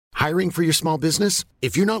Hiring for your small business?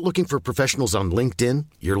 If you're not looking for professionals on LinkedIn,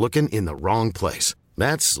 you're looking in the wrong place.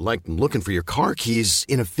 That's like looking for your car keys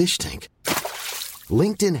in a fish tank.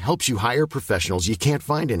 LinkedIn helps you hire professionals you can't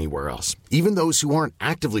find anywhere else, even those who aren't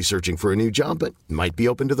actively searching for a new job but might be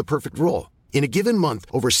open to the perfect role. In a given month,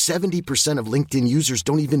 over 70% of LinkedIn users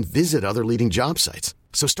don't even visit other leading job sites.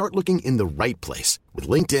 So start looking in the right place. With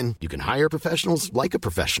LinkedIn, you can hire professionals like a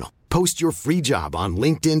professional. Post your free job on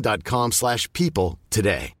linkedin.com/people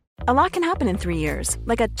today. A lot can happen in 3 years,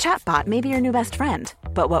 like a chatbot may be your new best friend.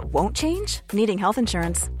 But what won't change? Needing health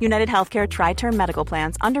insurance. United Healthcare Tri-Term Medical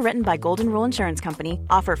Plans, underwritten by Golden Rule Insurance Company,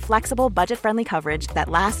 offer flexible, budget-friendly coverage that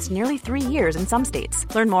lasts nearly 3 years in some states.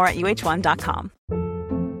 Learn more at uh1.com.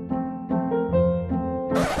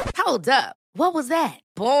 Hold up. What was that?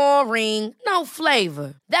 Boring. No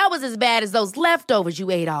flavor. That was as bad as those leftovers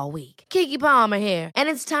you ate all week. Keke Palmer here. And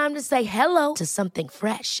it's time to say hello to something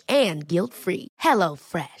fresh and guilt-free. Hello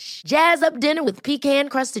Fresh. Jazz up dinner with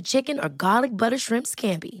pecan-crusted chicken or garlic butter shrimp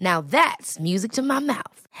scampi. Now that's music to my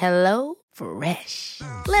mouth. Hello Fresh.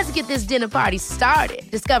 Let's get this dinner party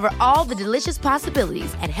started. Discover all the delicious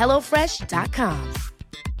possibilities at hellofresh.com.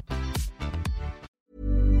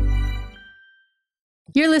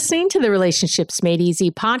 You're listening to the Relationships Made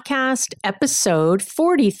Easy podcast, episode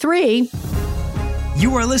 43.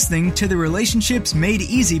 You are listening to the Relationships Made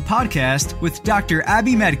Easy podcast with Dr.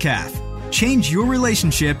 Abby Medcalf. Change your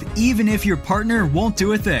relationship even if your partner won't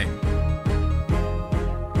do a thing.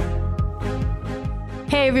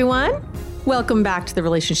 Hey, everyone. Welcome back to the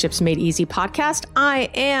Relationships Made Easy podcast. I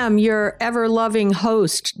am your ever-loving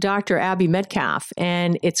host, Dr. Abby Medcalf,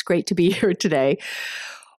 and it's great to be here today.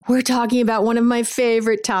 We're talking about one of my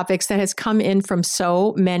favorite topics that has come in from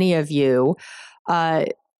so many of you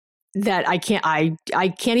that I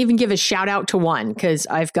can't even give a shout out to one because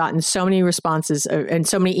I've gotten so many responses and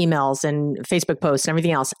so many emails and Facebook posts and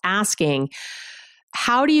everything else asking,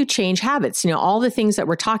 how do you change habits? You know, all the things that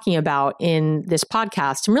we're talking about in this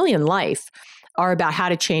podcast and really in life are about how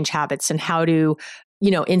to change habits and how to,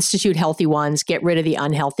 institute healthy ones, get rid of the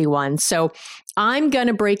unhealthy ones. So I'm going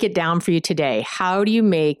to break it down for you today. How do you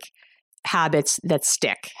make habits that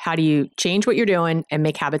stick? How do you change what you're doing and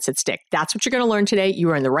make habits that stick? That's what you're going to learn today. You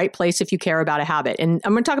are in the right place if you care about a habit. And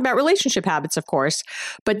I'm going to talk about relationship habits, of course,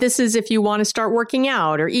 but this is if you want to start working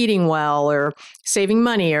out or eating well or saving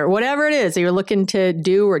money or whatever it is that you're looking to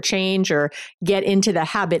do or change or get into the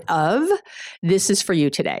habit of, this is for you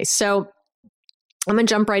today. So I'm going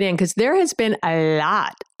to jump right in because there has been a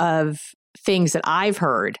lot of things that I've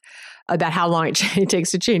heard about how long it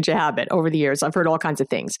takes to change a habit over the years. I've heard all kinds of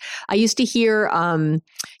things. I used to hear,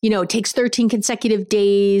 it takes 13 consecutive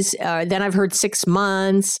days. Then I've heard 6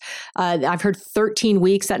 months. I've heard 13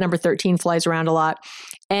 weeks. That number 13 flies around a lot.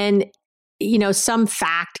 And some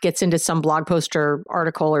fact gets into some blog post or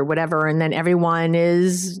article or whatever, and then everyone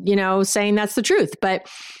is, saying that's the truth. But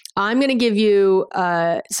I'm going to give you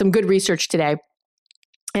some good research today.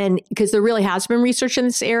 And because there really has been research in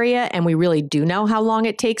this area, and we really do know how long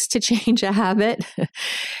it takes to change a habit.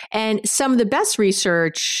 And some of the best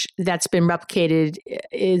research that's been replicated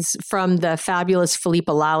is from the fabulous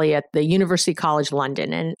Philippa Lally at the University College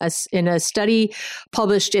London. And in a study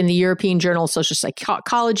published in the European Journal of Social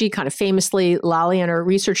Psychology, kind of famously, Lally and her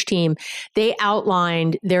research team, they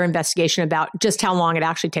outlined their investigation about just how long it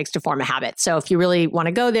actually takes to form a habit. So if you really want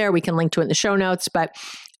to go there, we can link to it in the show notes. But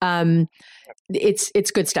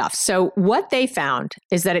it's good stuff. So what they found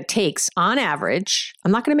is that it takes, on average,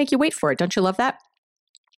 I'm not going to make you wait for it. Don't you love that?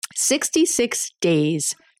 66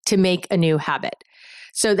 days to make a new habit.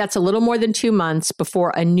 So that's a little more than 2 months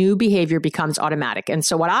before a new behavior becomes automatic. And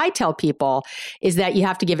so what I tell people is that you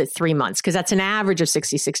have to give it 3 months because that's an average of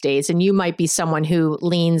 66 days. And you might be someone who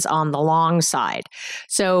leans on the long side.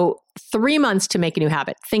 So 3 months to make a new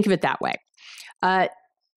habit. Think of it that way.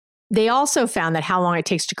 They also found that how long it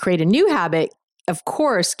takes to create a new habit, of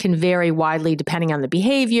course, can vary widely depending on the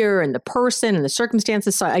behavior and the person and the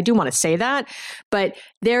circumstances. So I do want to say that, but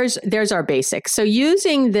there's our basics. So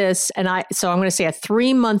using this, so I'm going to say a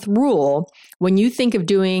 3-month rule when you think of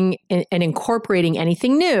doing and incorporating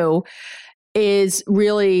anything new is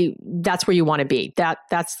really, that's where you want to be.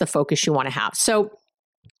 That's the focus you want to have. So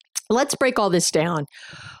let's break all this down.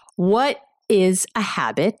 What is a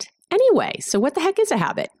habit anyway? So what the heck is a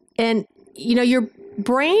habit? And, your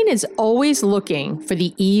brain is always looking for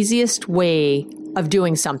the easiest way of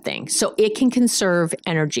doing something so it can conserve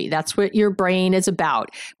energy. That's what your brain is about.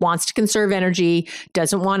 Wants to conserve energy,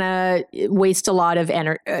 doesn't want to waste a lot of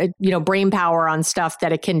brain power on stuff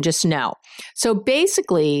that it can just know. So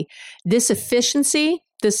basically, this efficiency,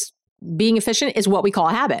 this being efficient is what we call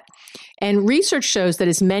a habit. And research shows that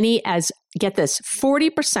as many as get this,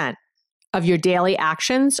 40% of your daily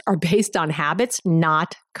actions are based on habits,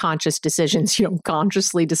 not conscious decisions. You don't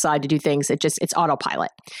consciously decide to do things. It's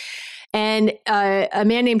autopilot. And a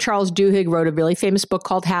man named Charles Duhigg wrote a really famous book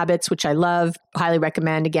called Habits, which I love, highly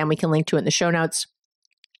recommend. Again, we can link to it in the show notes.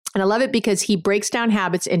 And I love it because he breaks down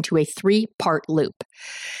habits into a 3-part loop.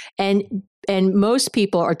 And most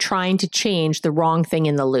people are trying to change the wrong thing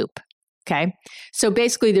in the loop. Okay. So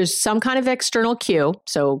basically there's some kind of external cue.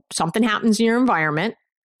 So something happens in your environment,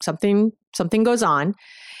 something goes on.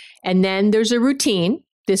 And then there's a routine.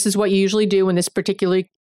 This is what you usually do when this particular,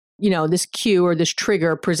 this cue or this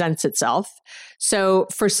trigger presents itself. So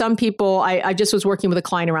for some people, I just was working with a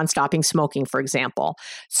client around stopping smoking, for example.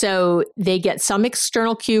 So they get some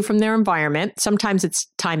external cue from their environment. Sometimes it's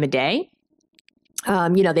time of day.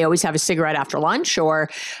 They always have a cigarette after lunch, or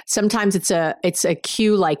sometimes it's a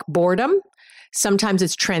cue like boredom. Sometimes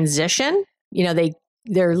it's transition.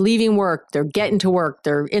 They're leaving work, they're getting to work,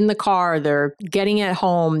 they're in the car, they're getting at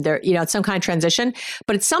home, it's some kind of transition,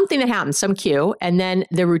 but it's something that happens, some cue. And then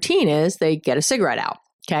the routine is they get a cigarette out.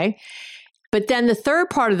 Okay. But then the third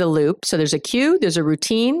part of the loop, so there's a cue, there's a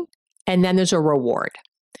routine, and then there's a reward.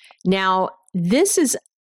 Now, it's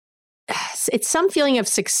some feeling of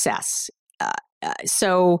success.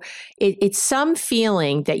 So it's some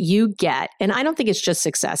feeling that you get, and I don't think it's just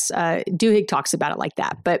success. Duhigg talks about it like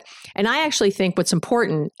that. And I actually think what's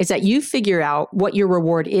important is that you figure out what your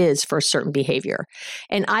reward is for a certain behavior.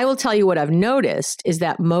 And I will tell you what I've noticed is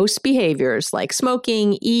that most behaviors like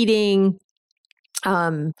smoking, eating,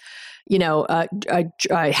 having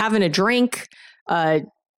a drink,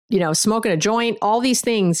 smoking a joint, all these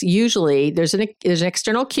things, usually there's an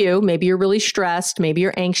external cue. Maybe you're really stressed. Maybe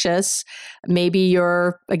you're anxious. Maybe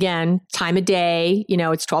you're, again, time of day,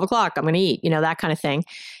 it's 12 o'clock, I'm going to eat, that kind of thing.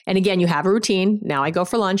 And again, you have a routine. Now I go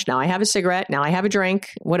for lunch. Now I have a cigarette. Now I have a drink,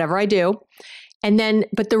 whatever I do. And then,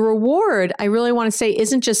 but the reward, I really want to say,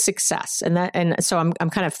 isn't just success. And so I'm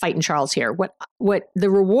kind of fighting Charles here. What the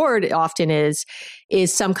reward often is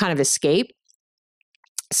some kind of escape.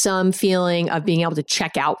 Some feeling of being able to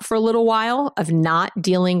check out for a little while, of not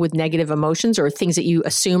dealing with negative emotions or things that you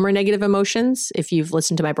assume are negative emotions. If you've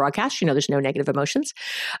listened to my broadcast, there's no negative emotions.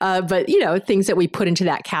 But things that we put into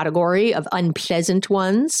that category of unpleasant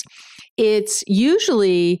ones. It's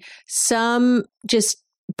usually some just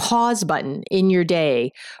pause button in your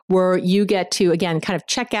day where you get to, again, kind of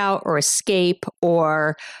check out or escape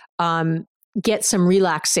or get some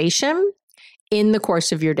relaxation in the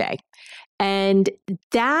course of your day. And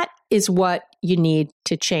that is what you need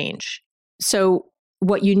to change. So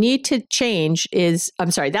what you need to change that's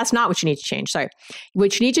not what you need to change. Sorry.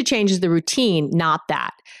 What you need to change is the routine, not that.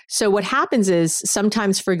 So what happens is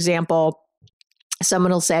sometimes, for example,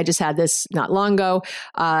 someone will say, I just had this not long ago.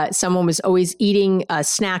 Someone was always eating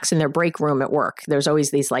snacks in their break room at work. There's always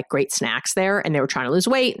these like great snacks there, and they were trying to lose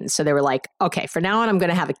weight. And so they were like, okay, from now on, I'm going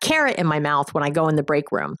to have a carrot in my mouth when I go in the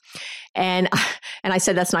break room. And I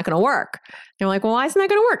said, that's not going to work. They're like, well, why isn't that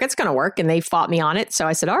going to work? It's going to work. And they fought me on it. So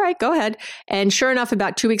I said, all right, go ahead. And sure enough,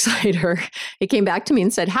 about 2 weeks later, it came back to me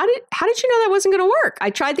and said, how did you know that wasn't going to work?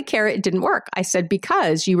 I tried the carrot. It didn't work. I said,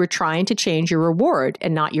 because you were trying to change your reward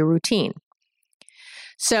and not your routine.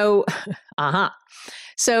 So,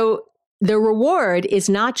 So the reward is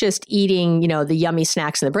not just eating, the yummy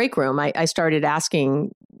snacks in the break room. I started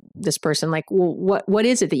asking this person, like, well, what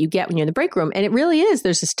is it that you get when you're in the break room? And it really is,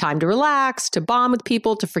 there's this time to relax, to bond with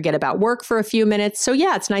people, to forget about work for a few minutes. So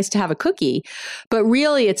yeah, it's nice to have a cookie, but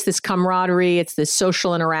really it's this camaraderie, it's this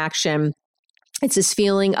social interaction. It's this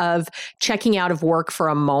feeling of checking out of work for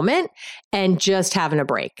a moment and just having a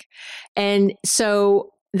break. And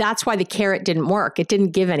so that's why the carrot didn't work. It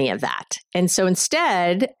didn't give any of that. And so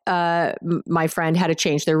instead, my friend had to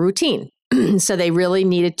change their routine. So they really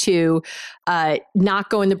needed to not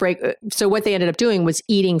go in the break. So what they ended up doing was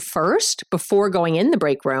eating first before going in the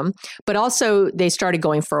break room, but also they started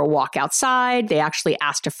going for a walk outside. They actually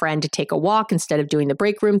asked a friend to take a walk instead of doing the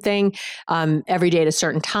break room thing every day at a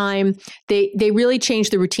certain time. They really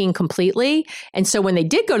changed the routine completely. And so when they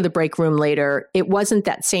did go to the break room later, it wasn't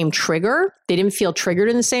that same trigger. They didn't feel triggered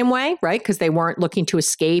in the same way, right? Because they weren't looking to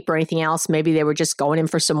escape or anything else. Maybe they were just going in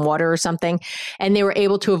for some water or something, and they were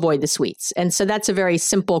able to avoid the sweets. And so that's a very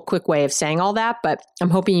simple, quick way of saying all that, but I'm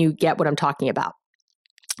hoping you get what I'm talking about.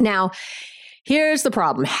 Now, here's the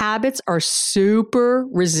problem. Habits are super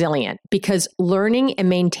resilient because learning and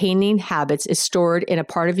maintaining habits is stored in a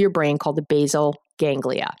part of your brain called the basal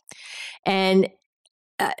ganglia. And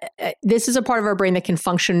this is a part of our brain that can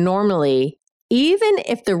function normally even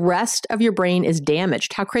if the rest of your brain is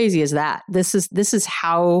damaged. How crazy is that? This is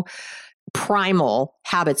how primal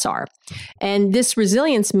habits are. And this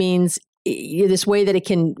resilience means this way that it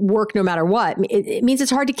can work no matter what, it means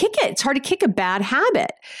it's hard to kick it. It's hard to kick a bad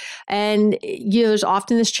habit. And there's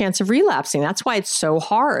often this chance of relapsing. That's why it's so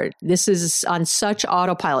hard. This is on such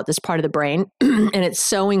autopilot, this part of the brain, and it's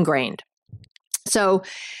so ingrained. So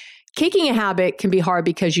kicking a habit can be hard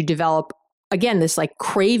because you develop, again, this like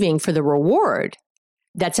craving for the reward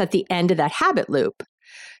that's at the end of that habit loop.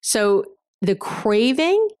 So the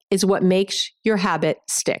craving is what makes your habit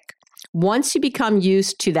stick. Once you become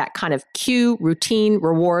used to that kind of cue, routine,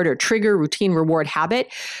 reward, or trigger, routine, reward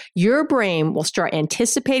habit, your brain will start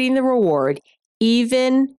anticipating the reward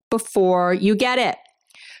even before you get it.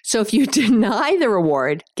 So if you deny the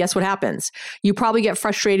reward, guess what happens? You probably get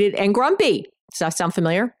frustrated and grumpy. Does that sound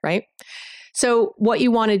familiar, right? So what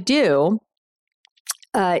you want to do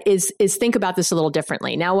is think about this a little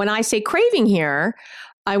differently. Now, when I say craving here,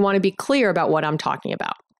 I want to be clear about what I'm talking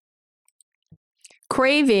about.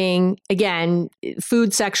 Craving, again,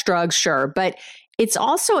 food, sex, drugs, sure, but it's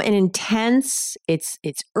also an intense, it's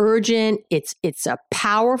urgent, it's a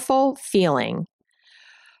powerful feeling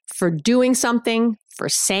for doing something, for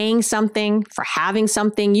saying something, for having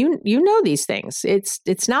something. You know these things.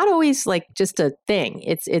 It's not always like just a thing.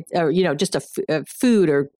 It's just a food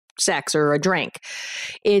or sex or a drink.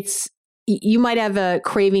 You might have a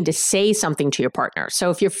craving to say something to your partner.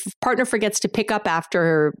 So if your partner forgets to pick up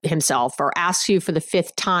after himself or asks you for the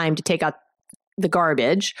 5th time to take out the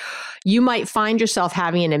garbage, you might find yourself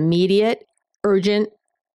having an immediate, urgent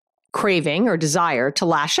craving or desire to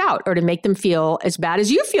lash out or to make them feel as bad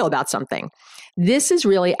as you feel about something. This is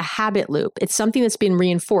really a habit loop. It's something that's been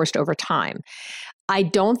reinforced over time. I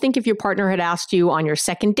don't think if your partner had asked you on your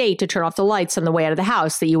second date to turn off the lights on the way out of the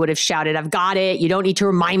house that you would have shouted, "I've got it. You don't need to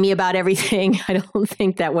remind me about everything." I don't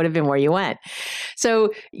think that would have been where you went.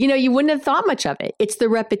 So, you wouldn't have thought much of it. It's the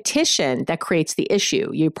repetition that creates the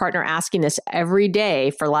issue. Your partner asking this every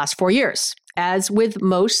day for the last 4 years. As with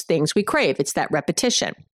most things we crave, it's that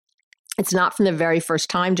repetition. It's not from the very first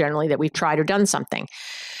time generally that we've tried or done something.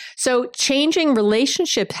 So changing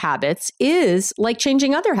relationship habits is like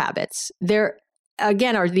changing other habits. There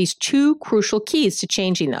again, are these 2 crucial keys to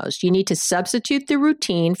changing those. You need to substitute the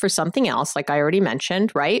routine for something else, like I already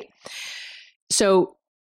mentioned, right? So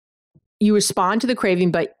you respond to the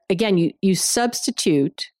craving, but again, you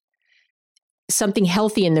substitute something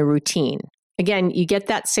healthy in the routine. Again, you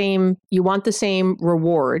want the same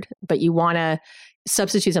reward, but you want to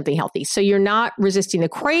substitute something healthy. So you're not resisting the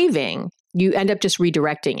craving. You end up just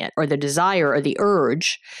redirecting it, or the desire or the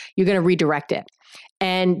urge. You're going to redirect it.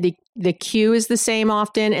 And the cue is the same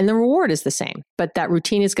often, and the reward is the same, but that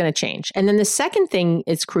routine is going to change. And then the second thing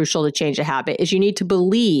is crucial to change a habit is you need to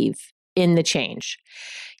believe in the change.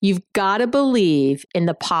 You've got to believe in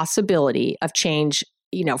the possibility of change,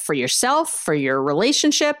 for yourself, for your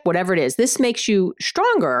relationship, whatever it is. This makes you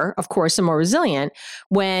stronger, of course, and more resilient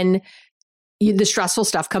when the stressful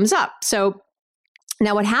stuff comes up. So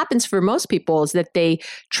now what happens for most people is that they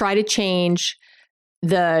try to change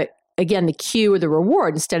the cue or the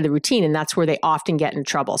reward instead of the routine, and that's where they often get in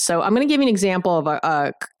trouble. So I'm going to give you an example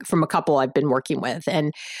of from a couple I've been working with.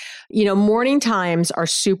 And, morning times are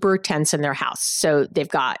super tense in their house. So they've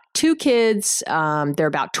got 2 kids, they're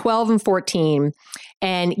about 12 and 14,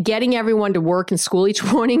 and getting everyone to work and school each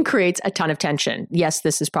morning creates a ton of tension. Yes,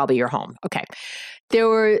 this is probably your home. Okay.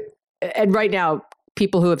 And right now,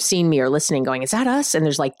 people who have seen me are listening going, "Is that us?" And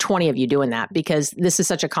there's like 20 of you doing that because this is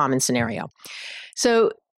such a common scenario. So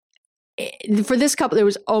for this couple, there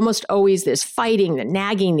was almost always this fighting, the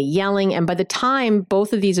nagging, the yelling. And by the time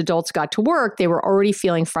both of these adults got to work, they were already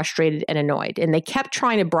feeling frustrated and annoyed. And they kept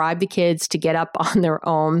trying to bribe the kids to get up on their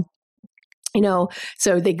own.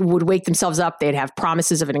 So they would wake themselves up. They'd have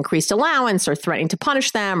promises of an increased allowance or threatening to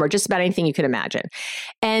punish them or just about anything you could imagine.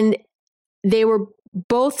 And they were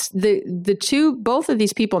both both of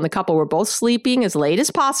these people in the couple were both sleeping as late as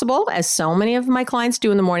possible, as so many of my clients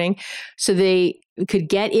do in the morning, so they could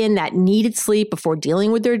get in that needed sleep before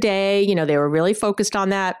dealing with their day. They were really focused on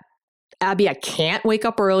that. "Abby, I can't wake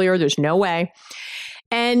up earlier. There's no way."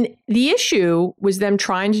 And the issue was them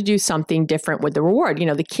trying to do something different with the reward.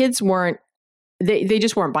 The kids they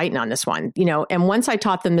just weren't biting on this one, and once I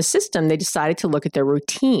taught them the system, they decided to look at their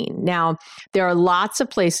routine. Now, there are lots of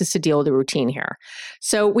places to deal with the routine here.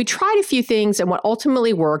 So we tried a few things, and what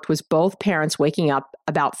ultimately worked was both parents waking up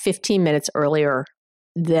about 15 minutes earlier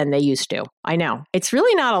than they used to. I know it's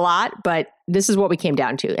really not a lot, but this is what we came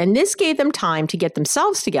down to. And this gave them time to get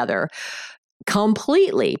themselves together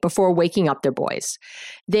completely before waking up their boys.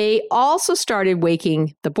 They also started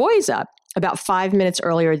waking the boys up about 5 minutes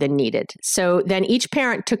earlier than needed. So then each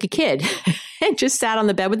parent took a kid and just sat on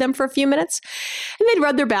the bed with them for a few minutes, and they'd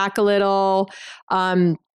rub their back a little.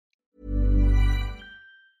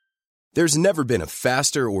 There's never been a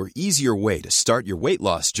faster or easier way to start your weight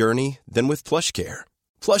loss journey than with PlushCare.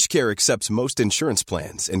 PlushCare accepts most insurance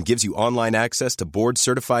plans and gives you online access to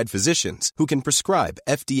board-certified physicians who can prescribe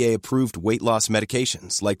FDA-approved weight loss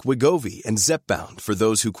medications like Wegovy and Zepbound for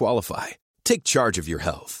those who qualify. Take charge of your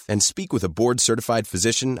health and speak with a board-certified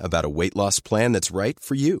physician about a weight loss plan that's right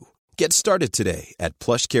for you. Get started today at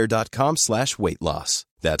plushcare.com/weight loss.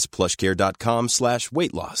 That's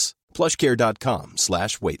plushcare.com/weight loss.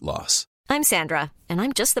 plushcare.com/weight loss. I'm Sandra, and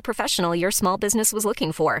I'm just the professional your small business was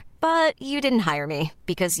looking for. But you didn't hire me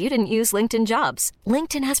because you didn't use LinkedIn Jobs.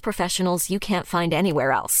 LinkedIn has professionals you can't find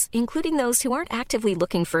anywhere else, including those who aren't actively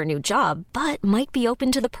looking for a new job, but might be open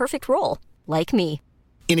to the perfect role, like me.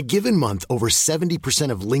 In a given month, over 70%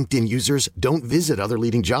 of LinkedIn users don't visit other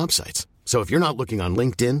leading job sites. So if you're not looking on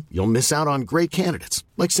LinkedIn, you'll miss out on great candidates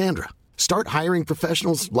like Sandra. Start hiring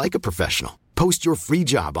professionals like a professional. Post your free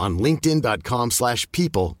job on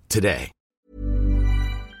linkedin.com/people today.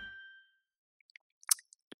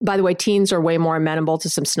 By the way, teens are way more amenable to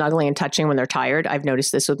some snuggling and touching when they're tired. I've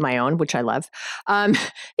noticed this with my own, which I love.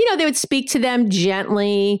 They would speak to them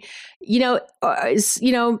gently,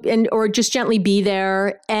 or just gently be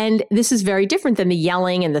there. And this is very different than the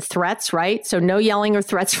yelling and the threats, right? So no yelling or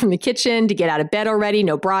threats from the kitchen to get out of bed already.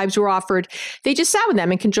 No bribes were offered. They just sat with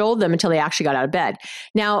them and cajoled them until they actually got out of bed.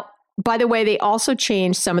 Now, by the way, they also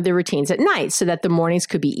changed some of the routines at night so that the mornings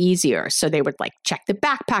could be easier. So they would check the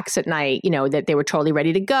backpacks at night, that they were totally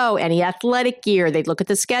ready to go. Any athletic gear, they'd look at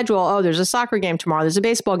the schedule. Oh, there's a soccer game tomorrow. There's a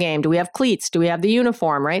baseball game. Do we have cleats? Do we have the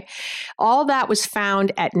uniform, right? All that was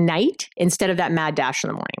found at night instead of that mad dash in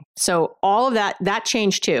the morning. So all of that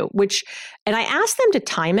changed too, and I asked them to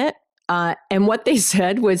time it. And what they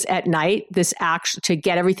said was at night, to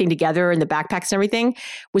get everything together in the backpacks and everything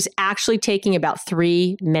was actually taking about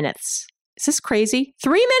 3 minutes. Is this crazy?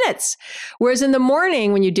 3 minutes. Whereas in the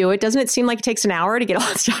morning when you do it, doesn't it seem like it takes an hour to get all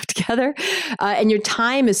that stuff together? And your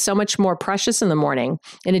time is so much more precious in the morning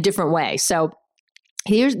in a different way. So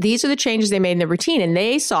these are the changes they made in the routine. And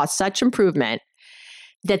they saw such improvement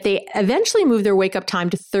that they eventually moved their wake up time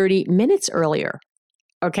to 30 minutes earlier.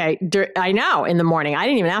 Okay, I know, in the morning. I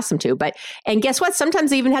didn't even ask them to, and guess what?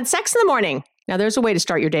 Sometimes they even had sex in the morning. Now, there's a way to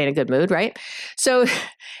start your day in a good mood, right? So,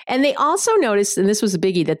 and they also noticed, and this was a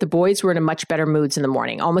biggie, that the boys were in a much better moods in the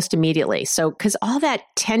morning, almost immediately. So, because all that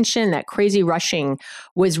tension, that crazy rushing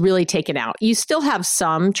was really taken out. You still have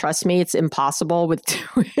some, trust me, it's impossible with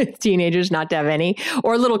teenagers not to have any,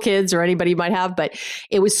 or little kids or anybody you might have, but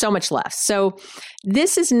it was so much less. So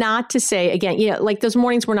this is not to say, again, those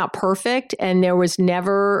mornings were not perfect, and there was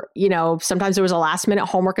never, sometimes there was a last minute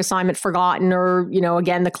homework assignment forgotten, or,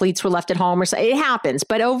 again, the cleats were left at home or something. It happens.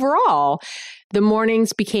 But overall, the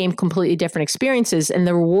mornings became completely different experiences, and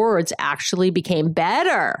the rewards actually became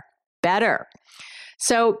better.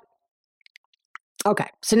 So, okay.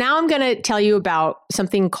 So now I'm going to tell you about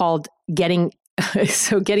something called getting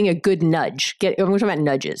a good nudge. I'm going to talk about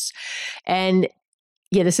nudges. And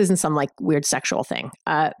yeah, this isn't some weird sexual thing,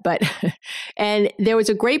 and there was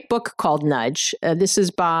a great book called Nudge. This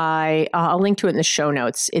is by, I'll link to it in the show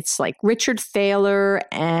notes. It's Richard Thaler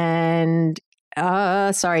and,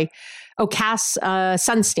 Cass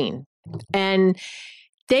Sunstein. And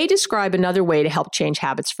they describe another way to help change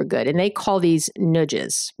habits for good. And they call these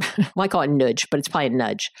nudges. Well, I call it nudge, but it's probably a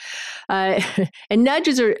nudge. And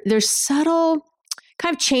nudges they're subtle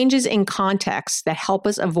kind of changes in context that help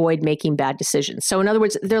us avoid making bad decisions. So in other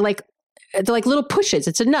words, they're like little pushes.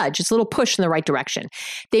 It's a nudge. It's a little push in the right direction.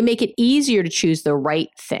 They make it easier to choose the right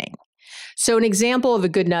thing. So an example of a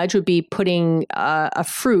good nudge would be putting a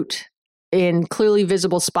fruit in clearly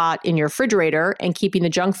visible spot in your refrigerator and keeping the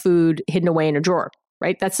junk food hidden away in a drawer.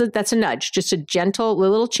 Right? That's a nudge, just a gentle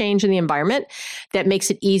little change in the environment that makes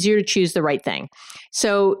it easier to choose the right thing.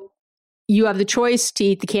 So you have the choice to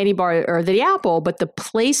eat the candy bar or the apple, but the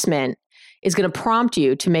placement is going to prompt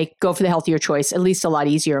you to go for the healthier choice, at least a lot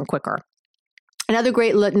easier and quicker. Another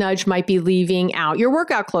great nudge might be leaving out your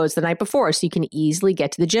workout clothes the night before so you can easily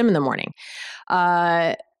get to the gym in the morning.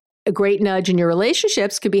 A great nudge in your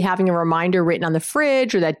relationships could be having a reminder written on the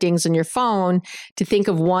fridge or that dings on your phone to think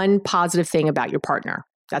of one positive thing about your partner.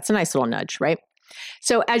 That's a nice little nudge, right?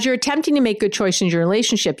 So as you're attempting to make good choices in your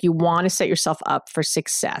relationship, you want to set yourself up for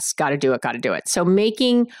success. Got to do it. So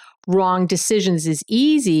making wrong decisions is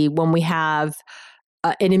easy when we have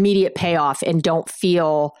an immediate payoff and don't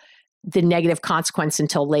feel the negative consequence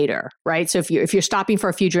until later, right? So if you're stopping for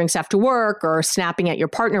a few drinks after work or snapping at your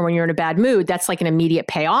partner when you're in a bad mood, that's like an immediate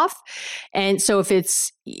payoff. And so if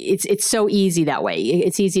it's so easy that way,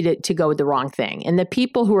 it's easy to go with the wrong thing. And the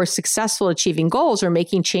people who are successful achieving goals or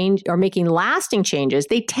making lasting changes,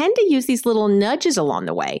 they tend to use these little nudges along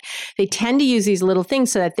the way. They tend to use these little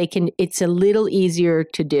things so that it's a little easier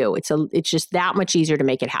to do. It's just that much easier to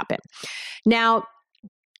make it happen. Now,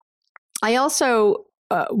 I also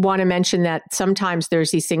want to mention that sometimes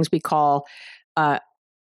there's these things we call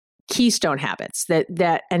keystone habits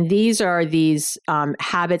and these are these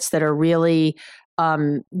habits that are really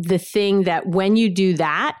the thing that when you do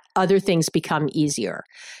that, other things become easier.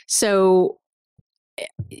 So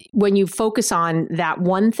when you focus on that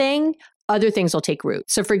one thing, other things will take root.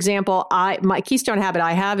 So for example, my keystone habit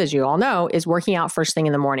I have, as you all know, is working out first thing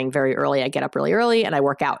in the morning very early. I get up really early and I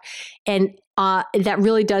work out. And that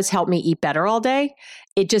really does help me eat better all day.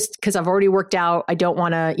 It just, because I've already worked out, I don't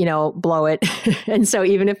want to, blow it. And so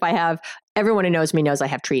even if everyone who knows me knows I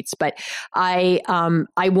have treats, but I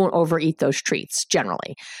won't overeat those treats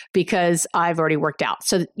generally because I've already worked out.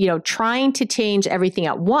 So, trying to change everything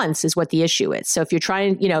at once is what the issue is. So if you're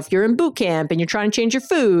trying, if you're in boot camp and you're trying to change your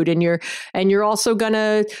food and you're also going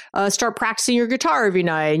to start practicing your guitar every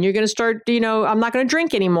night and you're going to start, I'm not going to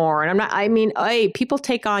drink anymore. And people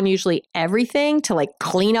take on usually everything to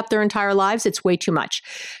clean up their entire lives. It's way too much.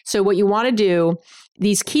 So what you want to do,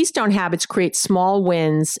 these keystone habits create small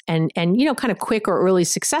wins and kind of quick or early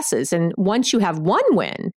successes. And once you have one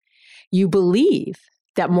win, you believe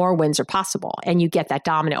that more wins are possible and you get that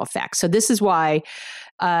domino effect. So this is why,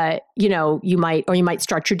 you might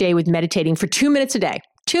start your day with meditating for 2 minutes a day.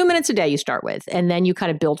 2 minutes a day you start with, and then you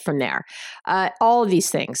kind of build from there. All of these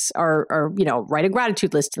things are, write a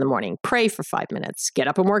gratitude list in the morning, pray for 5 minutes, get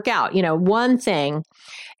up and work out, one thing.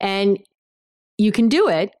 And you can do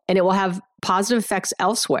it and it will have positive effects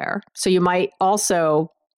elsewhere. So you might also,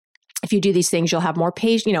 if you do these things, you'll have more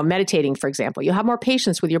patience, meditating, for example, you'll have more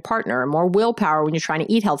patience with your partner and more willpower when you're trying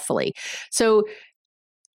to eat healthfully. So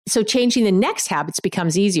changing the next habits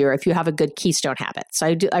becomes easier if you have a good keystone habit.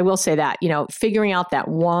 So I will say that, figuring out that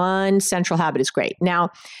one central habit is great. Now,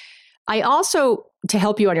 I also, to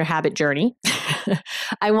help you on your habit journey,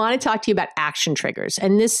 I want to talk to you about action triggers.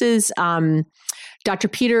 And this is Dr.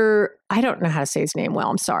 Peter, I don't know how to say his name well.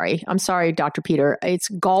 I'm sorry, Dr. Peter. It's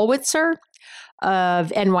Gollwitzer of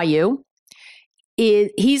NYU.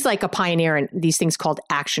 He's like a pioneer in these things called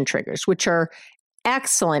action triggers, which are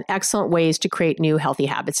excellent ways to create new healthy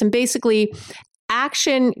habits. And basically,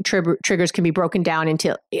 action triggers can be broken down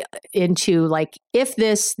into if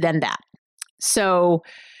this, then that. So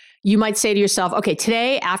you might say to yourself, okay,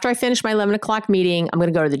 today, after I finish my 11 o'clock meeting, I'm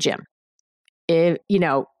going to go to the gym.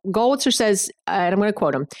 Gollwitzer says, and I'm going to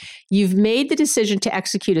quote him, "You've made the decision to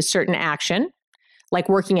execute a certain action, like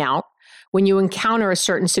working out, when you encounter a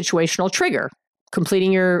certain situational trigger,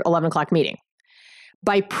 completing your 11 o'clock meeting.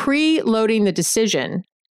 By preloading the decision,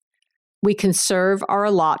 we conserve our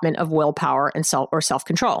allotment of willpower and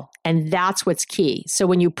self-control. And that's what's key. So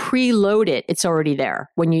when you preload it, it's already there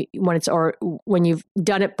when you've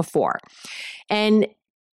done it before. And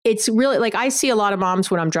it's really I see a lot of moms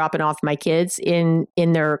when I'm dropping off my kids in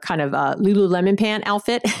their kind of Lululemon pant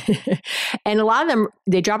outfit. And a lot of them,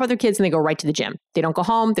 they drop off their kids and they go right to the gym. They don't go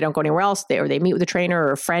home. They don't go anywhere else. They meet with a trainer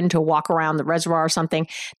or a friend to walk around the reservoir or something.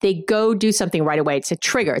 They go do something right away. It's a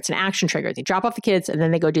trigger. It's an action trigger. They drop off the kids and then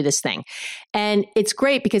they go do this thing. And it's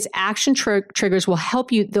great because action triggers will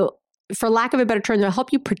help you, for lack of a better term, they'll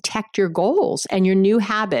help you protect your goals and your new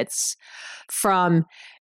habits from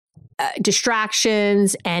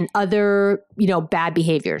distractions and other, bad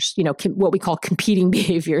behaviors, what we call competing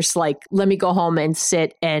behaviors, like let me go home and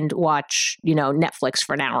sit and watch, Netflix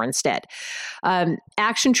for an hour instead.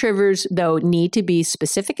 Action triggers, though, need to be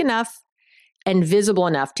specific enough and visible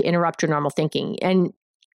enough to interrupt your normal thinking. And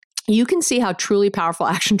you can see how truly powerful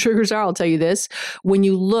action triggers are. I'll tell you this, when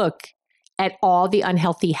you look at all the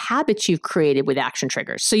unhealthy habits you've created with action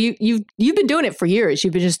triggers. So you've been doing it for years.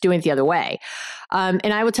 You've been just doing it the other way. And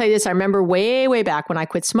I will tell you this, I remember way back when I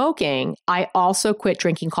quit smoking, I also quit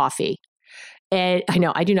drinking coffee. And I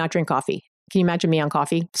know I do not drink coffee. Can you imagine me on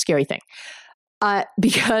coffee? Scary thing.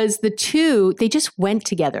 Because the two, they just went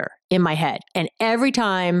together in my head. And every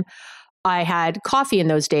time I had coffee in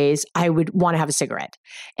those days, I would want to have a cigarette.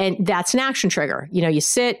 And that's an action trigger. You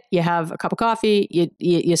sit, you have a cup of coffee,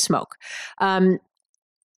 you smoke. Some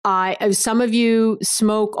of you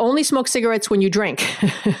only smoke cigarettes when you drink.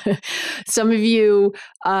 Some of you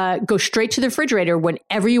go straight to the refrigerator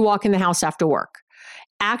whenever you walk in the house after work.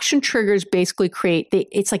 Action triggers basically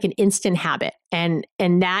it's like an instant habit. And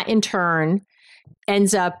that in turn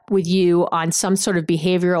ends up with you on some sort of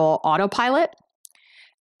behavioral autopilot,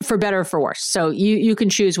 for better or for worse. So you can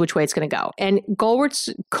choose which way it's going to go. And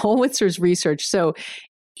Gollwitzer's research, so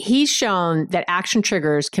he's shown that action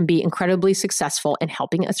triggers can be incredibly successful in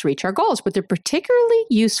helping us reach our goals, but they're particularly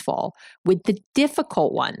useful with the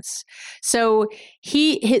difficult ones. So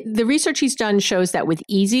the research he's done shows that with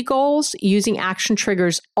easy goals, using action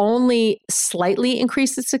triggers only slightly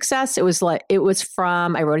increased the success. It was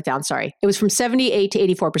from 78 to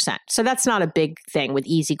 84%. So that's not a big thing with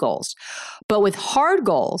easy goals. But with hard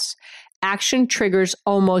goals, action triggers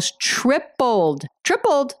almost tripled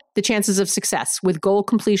the chances of success, with goal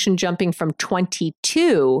completion jumping from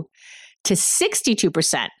 22 to 62%.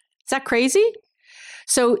 Is that crazy?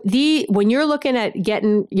 So when you're looking at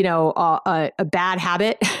getting, a bad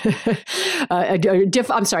habit, not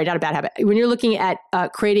a bad habit. When you're looking at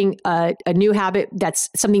creating a new habit that's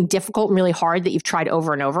something difficult and really hard that you've tried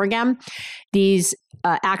over and over again, these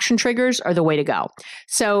action triggers are the way to go.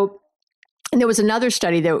 So, and there was another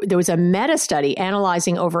study, there was a meta study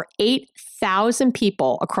analyzing over 8,000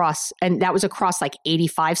 people across, and that was across like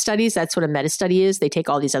 85 studies. That's what a meta study is. They take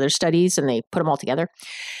all these other studies and they put them all together.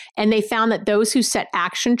 And they found that those who set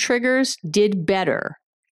action triggers did better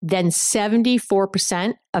than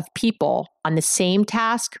 74% of people on the same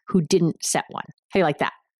task who didn't set one. How do you like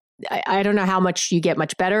that? I don't know how much you get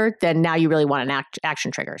much better, then now you really want an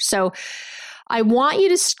action trigger. So I want you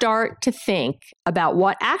to start to think about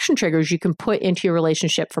what action triggers you can put into your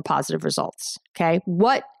relationship for positive results. Okay.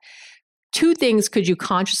 What 2 things could you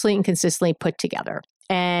consciously and consistently put together?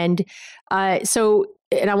 And I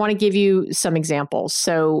want to give you some examples.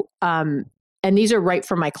 So, and these are right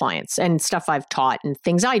from my clients and stuff I've taught and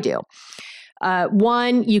things I do.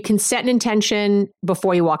 One, you can set an intention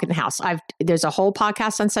before you walk in the house. There's a whole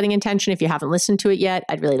podcast on setting intention. If you haven't listened to it yet,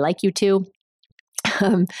 I'd really like you to.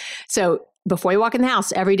 So before you walk in the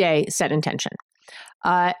house, every day, set intention.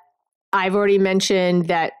 I've already mentioned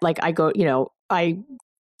that, like, I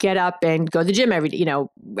get up and go to the gym every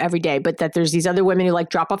day, but that there's these other women who like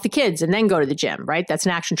drop off the kids and then go to the gym, right? That's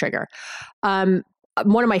an action trigger. One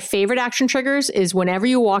of my favorite action triggers is whenever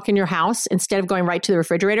you walk in your house, instead of going right to the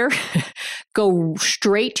refrigerator, go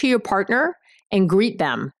straight to your partner and greet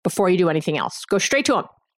them before you do anything else. Go straight to them.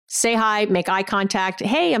 Say hi, make eye contact.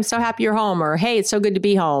 Hey, I'm so happy you're home. Or, hey, it's so good to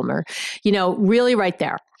be home. Or, really right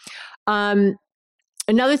there.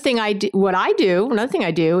 Another thing I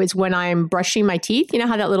do is when I'm brushing my teeth, you know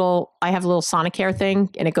how I have a little Sonicare thing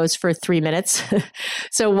and it goes for 3 minutes.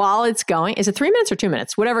 So while it's going, is it 3 minutes or 2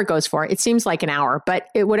 minutes? Whatever it goes for. It seems like an hour, but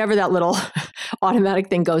whatever that little automatic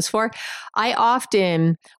thing goes for, I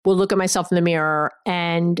often will look at myself in the mirror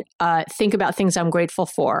and think about things I'm grateful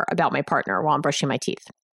for about my partner while I'm brushing my teeth.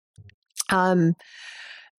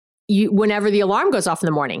 Whenever the alarm goes off in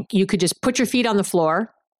the morning, you could just put your feet on the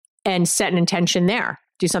floor and set an intention there.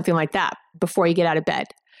 Do something like that before you get out of bed.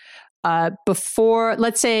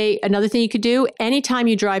 Let's say another thing you could do, anytime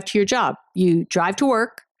you drive to your job, you drive to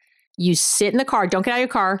work, you sit in the car, don't get out of your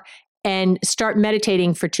car, and start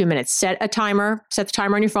meditating for 2 minutes. Set the timer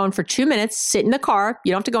on your phone for 2 minutes, sit in the car,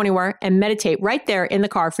 you don't have to go anywhere, and meditate right there in the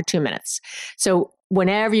car for 2 minutes. So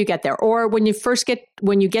whenever you get there, or when you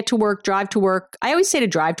get to work, drive to work. I always say to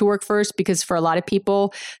drive to work first, because for a lot of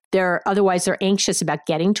people, they're anxious about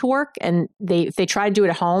getting to work. And if they try to do it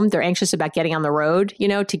at home, they're anxious about getting on the road,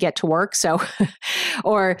 to get to work. So,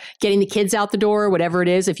 or getting the kids out the door, whatever it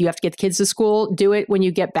is. If you have to get the kids to school, do it when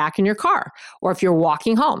you get back in your car. Or if you're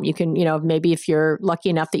walking home, you can, maybe if you're lucky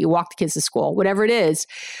enough that you walk the kids to school, whatever it is,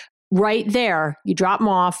 right there, you drop them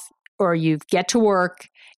off or you get to work.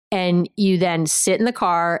 And you then sit in the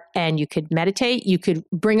car and you could meditate. You could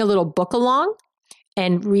bring a little book along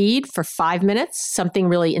and read for 5 minutes, something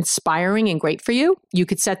really inspiring and great for you. You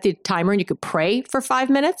could set the timer and you could pray for 5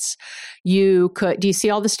 minutes. Do you see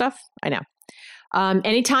all this stuff? I know.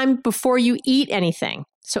 Anytime before you eat anything.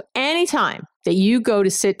 So anytime that you go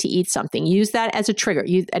to sit to eat something, use that as a trigger,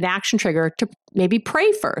 use an action trigger to maybe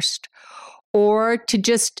pray first. Or to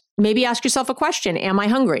just maybe ask yourself a question. Am I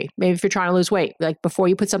hungry? Maybe if you're trying to lose weight, like before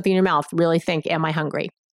you put something in your mouth, really think, am I hungry?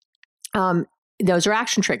 Those are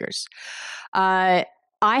action triggers. I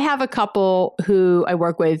have a couple who I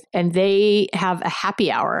work with, and they have a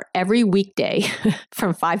happy hour every weekday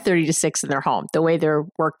from 5:30 to 6 in their home. The way their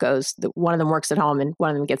work goes, one of them works at home and one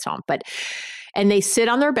of them gets home. And they sit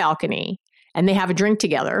on their balcony and they have a drink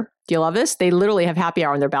together. Do you love this? They literally have happy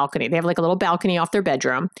hour on their balcony. They have like a little balcony off their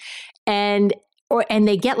bedroom. And and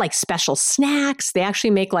they get like special snacks. They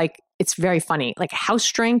actually make like, it's very funny, like a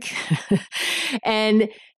house drink. And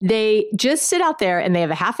they just sit out there and they have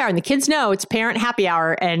a half hour, and the kids know it's parent happy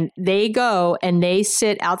hour, and they go and they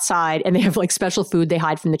sit outside and they have like special food they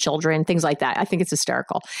hide from the children, things like that. I think it's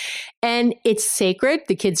hysterical. And it's sacred.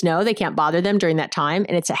 The kids know they can't bother them during that time.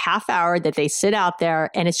 And it's a half hour that they sit out there,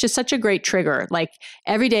 and it's just such a great trigger. Like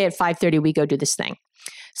every day at 5:30, we go do this thing.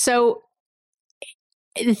 So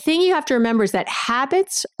the thing you have to remember is that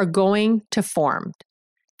habits are going to form.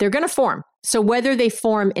 They're going to form. So whether they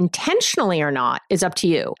form intentionally or not is up to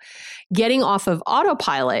you. Getting off of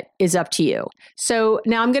autopilot is up to you. So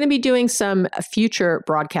now I'm going to be doing some future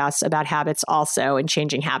broadcasts about habits also and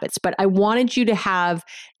changing habits. But I wanted you to have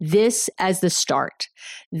this as the start.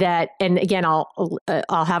 And again, I'll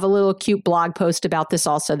have a little cute blog post about this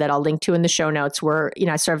also that I'll link to in the show notes, where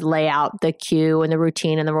I sort of lay out the cue and the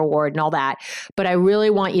routine and the reward and all that. But I really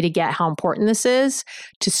want you to get how important this is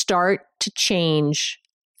to start to change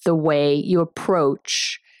the way you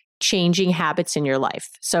approach changing habits in your life.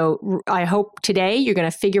 So I hope today you're going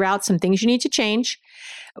to figure out some things you need to change.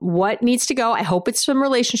 What needs to go? I hope it's some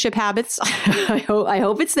relationship habits. I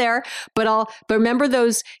hope it's there. But remember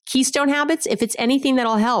those keystone habits. If it's anything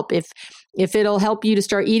that'll help, if it'll help you to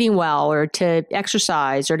start eating well or to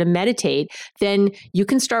exercise or to meditate, then you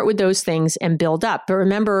can start with those things and build up. But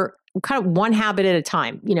remember, kind of one habit at a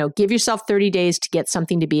time. Give yourself 30 days to get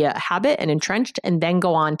something to be a habit and entrenched, and then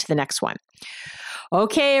go on to the next one.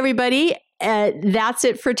 Okay, everybody. That's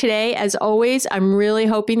it for today. As always, I'm really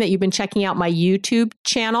hoping that you've been checking out my YouTube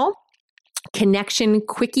channel, Connection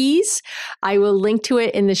Quickies. I will link to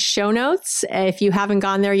it in the show notes. If you haven't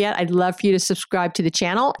gone there yet, I'd love for you to subscribe to the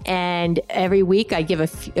channel. And every week I give a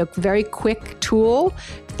very quick tool,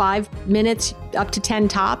 5 minutes up to 10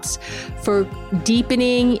 tops, for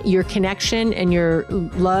deepening your connection and your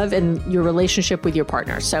love and your relationship with your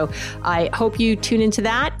partner. So I hope you tune into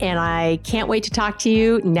that, and I can't wait to talk to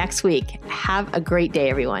you next week. Have a great day,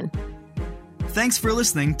 everyone. Thanks for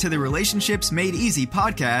listening to the Relationships Made Easy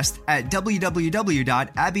podcast at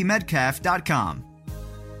www.abbymedcalf.com.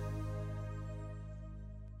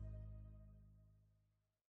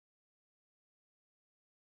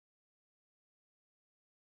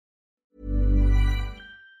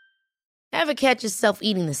 Ever catch yourself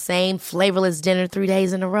eating the same flavorless dinner 3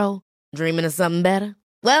 days in a row? Dreaming of something better?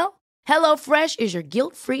 Well, HelloFresh is your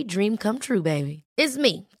guilt-free dream come true, baby. It's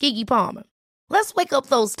me, Keke Palmer. Let's wake up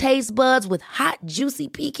those taste buds with hot, juicy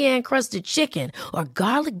pecan-crusted chicken or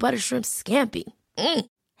garlic butter shrimp scampi.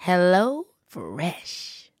 Hello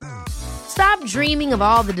Fresh. Stop dreaming of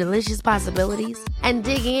all the delicious possibilities and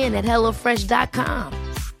dig in at HelloFresh.com.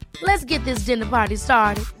 Let's get this dinner party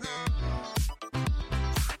started.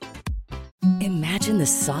 Imagine the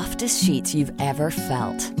softest sheets you've ever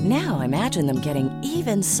felt. Now imagine them getting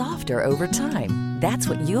even softer over time. That's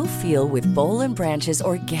what you'll feel with Boll & Branch's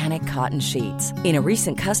organic cotton sheets. In a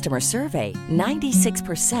recent customer survey,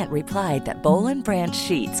 96% replied that Boll & Branch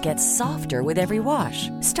sheets get softer with every wash.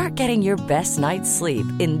 Start getting your best night's sleep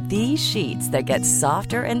in these sheets that get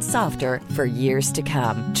softer and softer for years to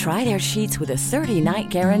come. Try their sheets with a 30-night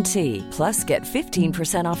guarantee. Plus, get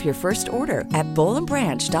 15% off your first order at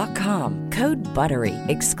bollandbranch.com. Code BUTTERY.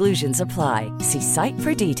 Exclusions apply. See site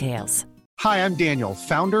for details. Hi, I'm Daniel,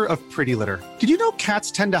 founder of Pretty Litter. Did you know cats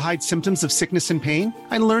tend to hide symptoms of sickness and pain?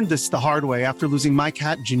 I learned this the hard way after losing my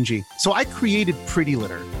cat, Gingy. So I created Pretty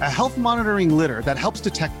Litter, a health monitoring litter that helps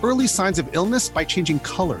detect early signs of illness by changing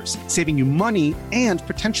colors, saving you money and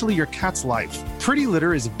potentially your cat's life. Pretty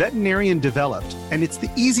Litter is veterinarian developed, and it's the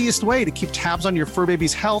easiest way to keep tabs on your fur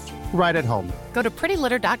baby's health right at home. Go to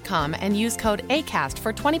prettylitter.com and use code ACAST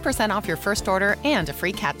for 20% off your first order and a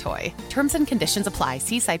free cat toy. Terms and conditions apply.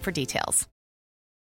 See site for details.